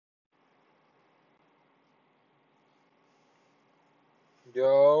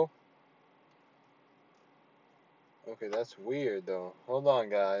Yo. Okay, that's weird though. Hold on,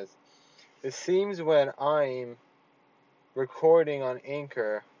 guys. It seems when I'm recording on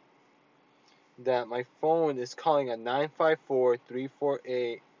Anchor that my phone is calling a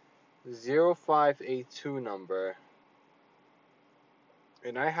 954-348-0582 number.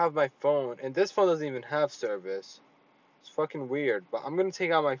 And I have my phone, and this phone doesn't even have service. It's fucking weird, but I'm gonna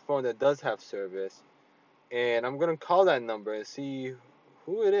take out my phone that does have service, and I'm gonna call that number and see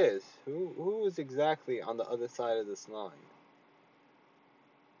who it is. Who is exactly on the other side of this line?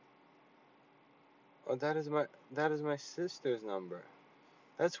 Oh, that is my sister's number.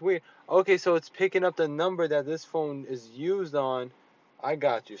 That's weird. Okay, so it's picking up the number that this phone is used on. I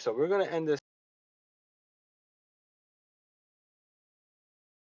got you. So we're gonna end this.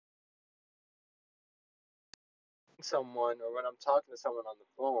 Someone, or when I'm talking to someone on the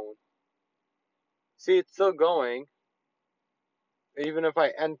phone. See, it's still going, even if I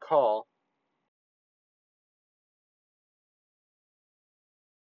end call.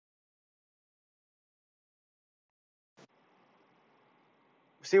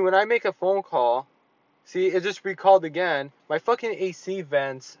 See, when I make a phone call, see, it just recalled again. My fucking AC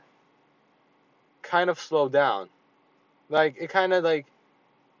vents kind of slow down. Like, it kind of like,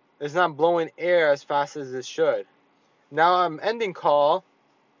 it's not blowing air as fast as it should. Now I'm ending call,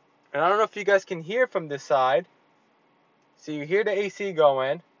 and I don't know if you guys can hear from this side. So you hear the AC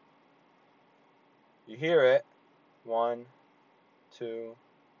going. You hear it. 1, 2.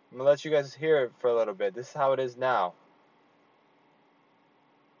 I'm gonna let you guys hear it for a little bit. This is how it is now.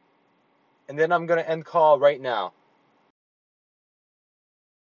 And then I'm gonna end call right now.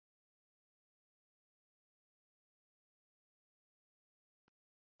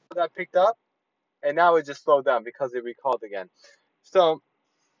 That picked up, and now it just slowed down because it recalled again. So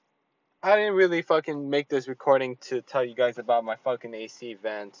I didn't really fucking make this recording to tell you guys about my fucking AC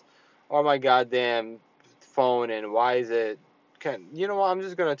vents or my goddamn phone and why is it. You know what? I'm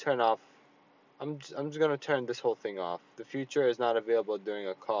just gonna turn off. I'm just gonna turn this whole thing off. The future is not available during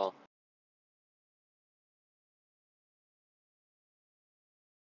a call.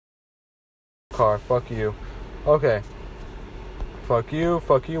 Car, fuck you. Okay. Fuck you,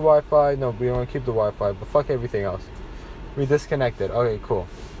 Wi-Fi. No, we want to keep the Wi-Fi, but fuck everything else. We disconnected. Okay, cool.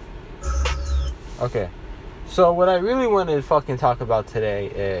 Okay. So what I really want to fucking talk about today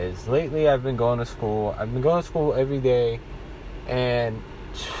is lately I've been going to school. I've been going to school every day, and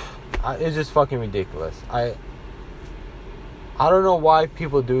it's just fucking ridiculous. I don't know why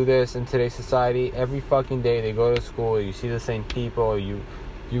people do this in today's society. Every fucking day they go to school, you see the same people, you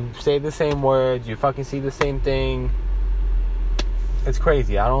say the same words, you fucking see the same thing. It's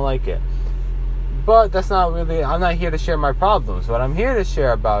crazy. I don't like it. But that's not really, I'm not here to share my problems. What I'm here to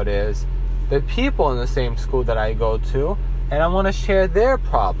share about is the people in the same school that I go to, and I want to share their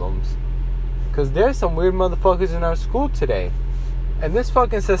problems. Because there's some weird motherfuckers in our school today. And this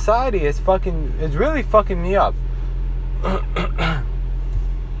fucking society is really fucking me up.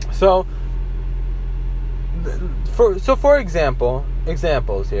 So for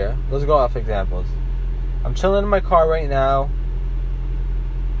examples here. Let's go off examples. I'm chilling in my car right now,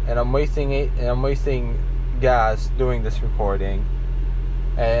 and I'm wasting gas doing this recording.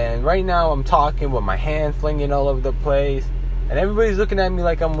 And right now I'm talking with my hand flinging all over the place, and everybody's looking at me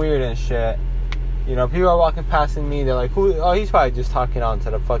like I'm weird and shit. You know, people are walking past me, they're like, he's probably just talking onto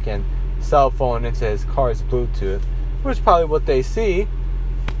the fucking cell phone into his car's Bluetooth, which is probably what they see.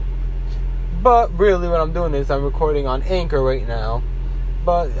 But really what I'm doing is I'm recording on Anchor right now,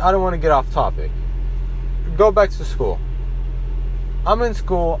 but I don't want to get off topic. Go back to school. I'm in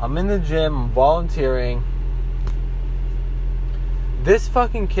school, I'm in the gym, I'm volunteering. This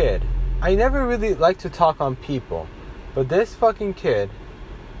fucking kid, I never really like to talk on people, but this fucking kid,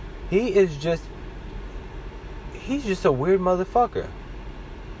 he's just a weird motherfucker.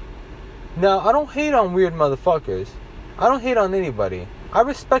 Now, I don't hate on weird motherfuckers. I don't hate on anybody. I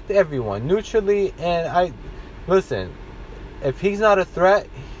respect everyone, neutrally, and listen, if he's not a threat,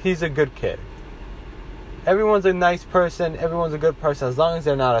 he's a good kid. Everyone's a nice person, everyone's a good person, as long as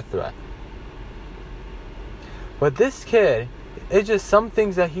they're not a threat. But this kid, it's just some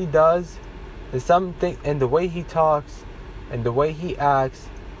things that he does, and the way he talks, and the way he acts,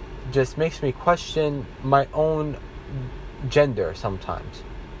 just makes me question my own gender sometimes.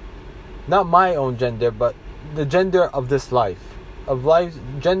 Not my own gender, but the gender of this life.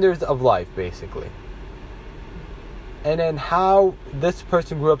 Genders of life, basically. And then how this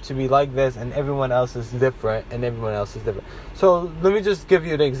person grew up to be like this, and everyone else is different, So let me just give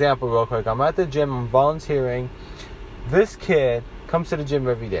you an example real quick. I'm at the gym, I'm volunteering. This kid comes to the gym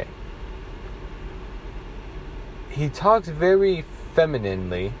every day. He talks very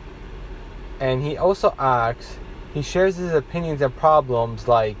femininely. And he also acts, he shares his opinions and problems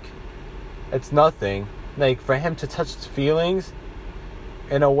like it's nothing. Like, for him to touch his feelings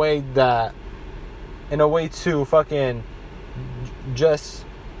in a way to fucking just,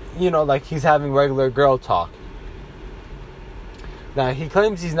 like he's having regular girl talk. Now, he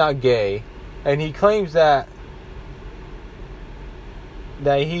claims he's not gay, and he claims that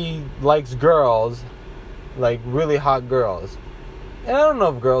he likes girls, like really hot girls. And I don't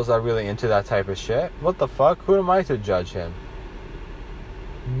know if girls are really into that type of shit. What the fuck? Who am I to judge him?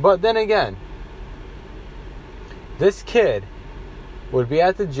 But then again, this kid would be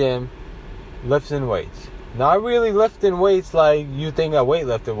at the gym lifting weights. Not really lifting weights like you think a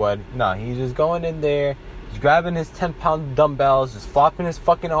weightlifter would. Nah, he's just going in there, he's grabbing his 10-pound dumbbells, just flopping his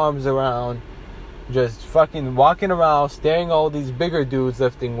fucking arms around, just fucking walking around, staring at all these bigger dudes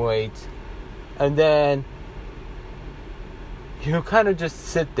lifting weights. And then he'll kind of just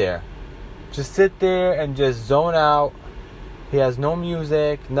sit there. Just sit there and just zone out. He has no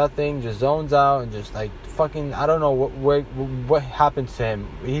music, nothing, just zones out and just like fucking, I don't know what happens to him.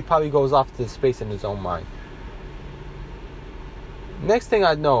 He probably goes off to space in his own mind. Next thing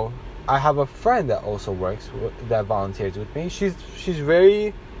I know, I have a friend that also works, that volunteers with me. She's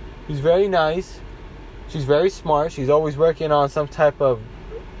very nice. She's very smart. She's always working on some type of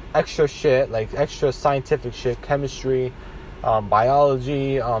extra shit, like extra scientific shit, chemistry,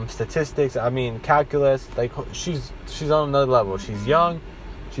 biology, statistics, calculus. Like, she's on another level. She's young,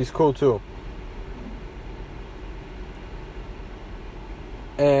 she's cool too.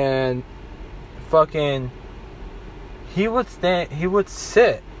 And fucking he would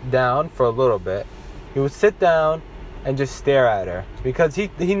sit down for a little bit. He would sit down and just stare at her because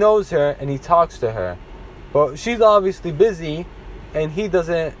he knows her and he talks to her. But she's obviously busy, and he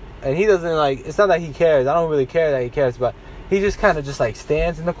doesn't like, it's not that he cares. I don't really care that he cares, but he just kind of just like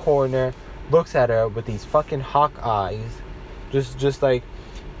stands in the corner, looks at her with these fucking hawk eyes, just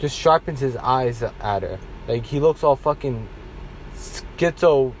sharpens his eyes at her. Like, he looks all fucking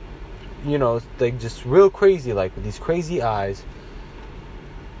schizo, like just real crazy, like with these crazy eyes.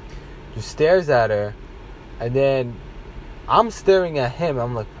 Just stares at her, and then I'm staring at him.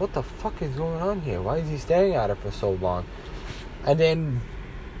 I'm like, what the fuck is going on here? Why is he staring at her for so long? And then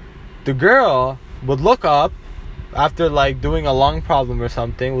the girl would look up after like doing a lung problem or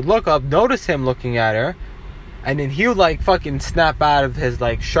something, would look up, notice him looking at her, and then he would like fucking snap out of his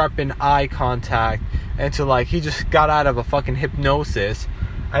like sharpened eye contact into like he just got out of a fucking hypnosis,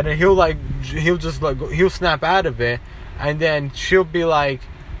 and then he'll snap out of it, and then she'll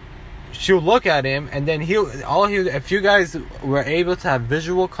look at him, and then if you guys were able to have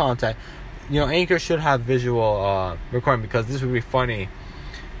visual contact, Anchor should have visual recording, because this would be funny.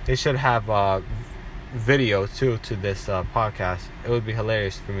 They should have video too to this podcast. It would be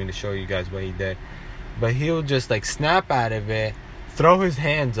hilarious for me to show you guys what he did. But he'll just like snap out of it, throw his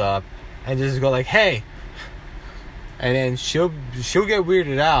hands up, and just go like, "Hey," and then she'll get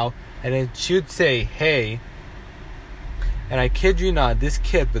weirded out, and then she'd say, "Hey." And I kid you not, this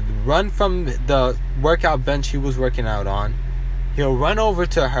kid would run from the workout bench he was working out on. He'll run over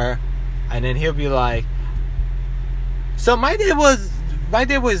to her, and then he'll be like, "So my day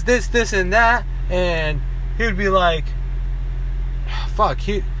was this, and that," and he'd be like, "Fuck."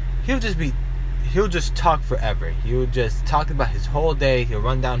 He'll just talk forever. He'll just talk about his whole day. He'll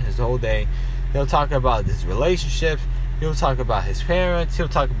run down his whole day. He'll talk about his relationships. He'll talk about his parents. He'll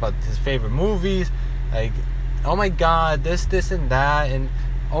talk about his favorite movies, like, oh my god, this and that, and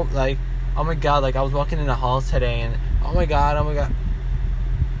oh my god, like I was walking in the halls today, and oh my god.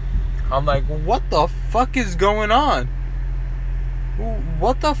 I'm like, what the fuck is going on?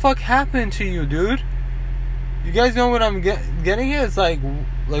 What the fuck happened to you, dude? You guys know what I'm getting here? It's like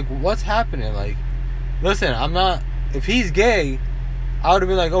what's happening? Like, listen, if he's gay, I would have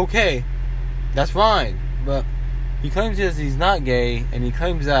been like, okay, that's fine. But he claims he's not gay, and he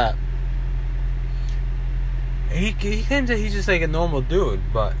claims that he claims that he's just like a normal dude,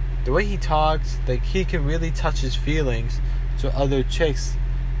 but the way he talks, like, he can really touch his feelings to other chicks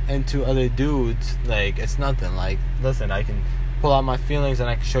and to other dudes. Like, it's nothing. Like, listen, I can pull out my feelings and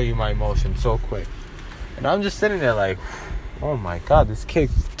I can show you my emotions so quick. And I'm just sitting there like, oh my god, this kid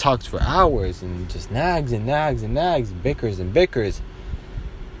talks for hours and just nags and nags and nags, bickers and bickers.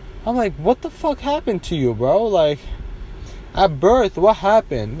 I'm like, what the fuck happened to you, bro? Like, at birth, what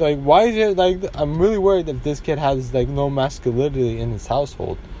happened? Like, why is it, like, I'm really worried if this kid has, like, no masculinity in his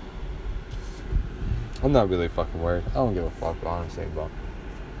household. I'm not really fucking worried. I don't give a fuck, honestly, but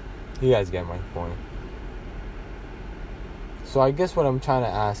you guys get my point. So I guess what I'm trying to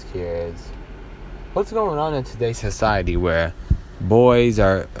ask here is, what's going on in today's society where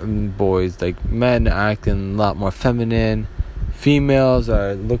like men acting a lot more feminine. Females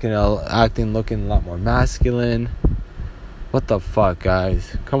are looking a lot more masculine. What the fuck,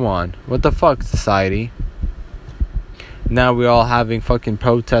 guys? Come on. What the fuck, society? Now we're all having fucking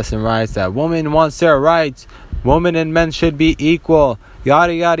protests and riots that women wants their rights. Women and men should be equal.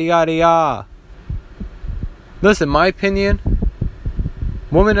 Yada, yada, yada, yada. Listen, my opinion,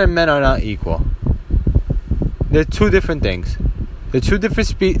 women and men are not equal. They're two different things. They're two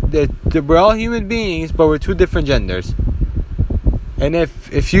different we're all human beings, but we're two different genders. And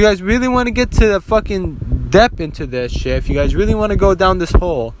if you guys really want to get to the fucking depth into this shit, if you guys really want to go down this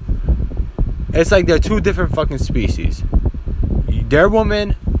hole, it's like they're two different fucking species. They're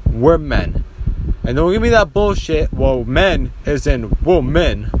women, we're men. And don't give me that bullshit, well, men as in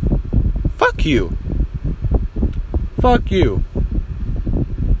women. Fuck you. Fuck you.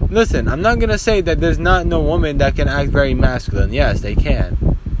 Listen, I'm not gonna say that there's not no woman that can act very masculine. Yes, they can.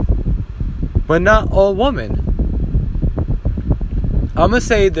 But not all women. I'm gonna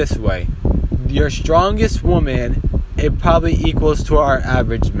say it this way. Your strongest woman, it probably equals to our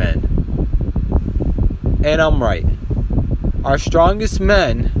average men. And I'm right. Our strongest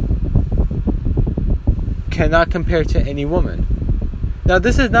men cannot compare to any woman. Now,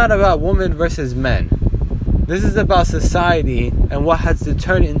 this is not about women versus men. This is about society and what has it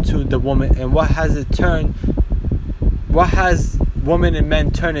turned into the woman, and what has women and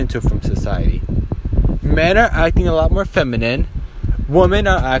men turned into from society. Men are acting a lot more feminine. Women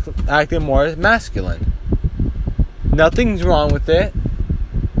are acting more masculine. Nothing's wrong with it,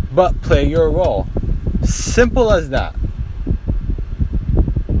 but play your role. Simple as that.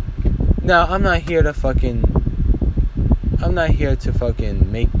 Now, I'm not here to fucking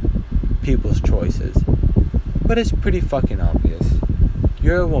make people's choices. But it's pretty fucking obvious.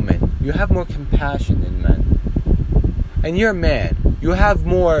 You're a woman. You have more compassion than men. And you're a man. You have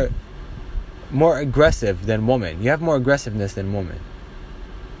more aggressive than women. You have more aggressiveness than women.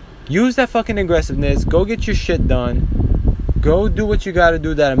 Use that fucking aggressiveness. Go get your shit done. Go do what you gotta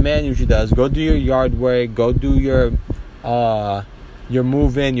do that a man usually does. Go do your yard work. Go do your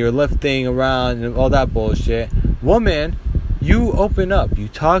moving, your lifting around, and all that bullshit. Woman, you open up. You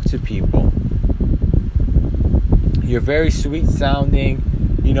talk to people. You're very sweet sounding.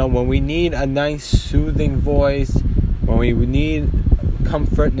 You know, when we need a nice soothing voice, when we need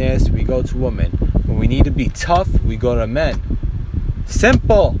comfortness, we go to women. When we need to be tough, we go to men.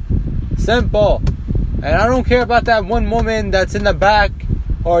 Simple. And I don't care about that one woman that's in the back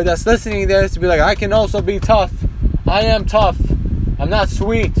or that's listening to this to be like, I can also be tough. I am tough. I'm not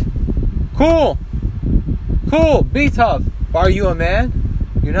sweet. Cool. Be tough. But are you a man?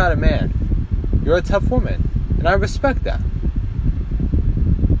 You're not a man. You're a tough woman. And I respect that.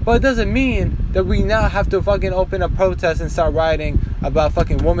 But it doesn't mean that we now have to fucking open a protest and start rioting about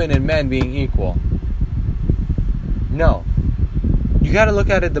fucking women and men being equal. No. You gotta look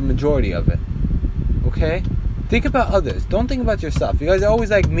at it, the majority of it. Okay? Think about others. Don't think about yourself. You guys are always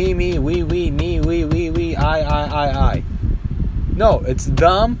like me, we, me, we, I. No, it's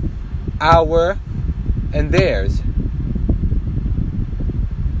them, our, and theirs.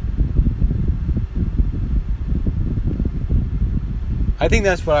 I think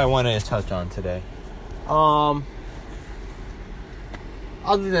that's what I wanted to touch on today. Other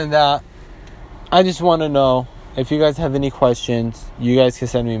than that, I just want to know if you guys have any questions. You guys can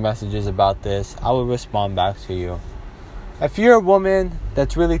send me messages about this. I will respond back to you. If you're a woman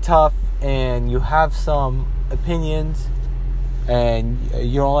that's really tough and you have some opinions and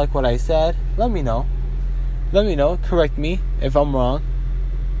you don't like what I said, let me know. Correct me if I'm wrong.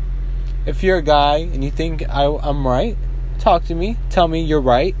 If you're a guy and you think I'm right, talk to me. Tell me you're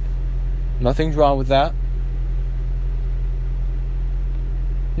right. Nothing's wrong with that.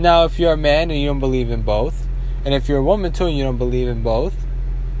 Now, if you're a man and you don't believe in both, and if you're a woman too and you don't believe in both,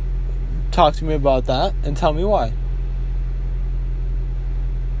 talk to me about that and tell me why.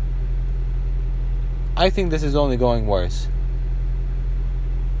 I think this is only going worse.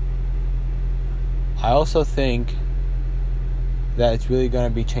 I also think that it's really going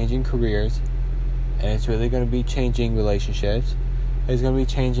to be changing careers, and it's really going to be changing relationships. It's going to be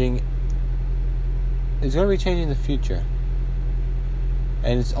changing the future.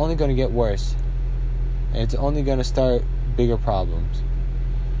 And it's only going to get worse. And it's only going to start bigger problems.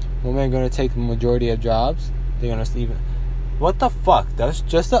 Women are going to take the majority of jobs. They're going to even... What the fuck? That's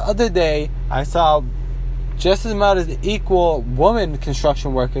just the other day I saw just as amount as equal women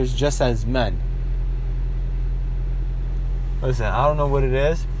construction workers just as men. Listen, I don't know what it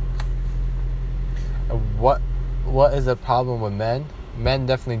is. What is the problem with men? Men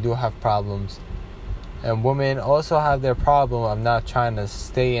definitely do have problems And women also have their problem of not trying to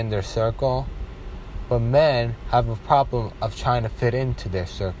stay in their circle. But men have a problem of trying to fit into their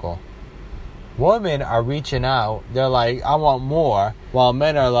circle. Women are reaching out. They're like, I want more. While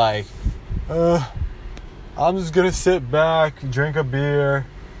men are like, I'm just gonna sit back, drink a beer,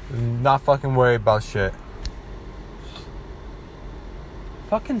 and not fucking worry about shit.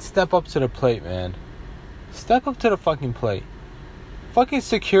 Fucking step up to the plate, man. Step up to the fucking plate. Fucking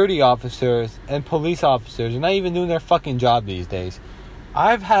security officers and police officers are not even doing their fucking job these days.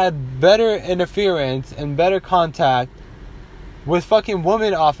 I've had better interference and better contact with fucking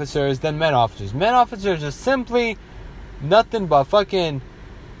women officers than men officers. Men officers are simply nothing but fucking,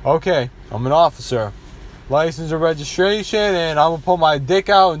 okay, I'm an officer. License or registration, and I'm gonna pull my dick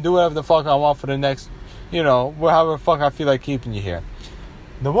out and do whatever the fuck I want for the next, however the fuck I feel like keeping you here.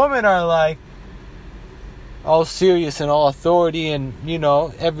 The women are like all serious and all authority and,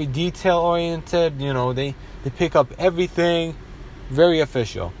 every detail oriented. They pick up everything very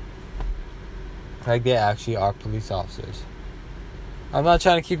official. Like they actually are police officers. I'm not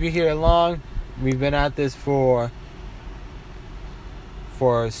trying to keep you here long. We've been at this for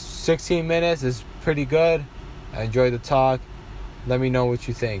 16 minutes. It's pretty good. I enjoyed the talk. Let me know what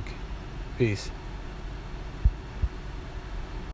you think. Peace.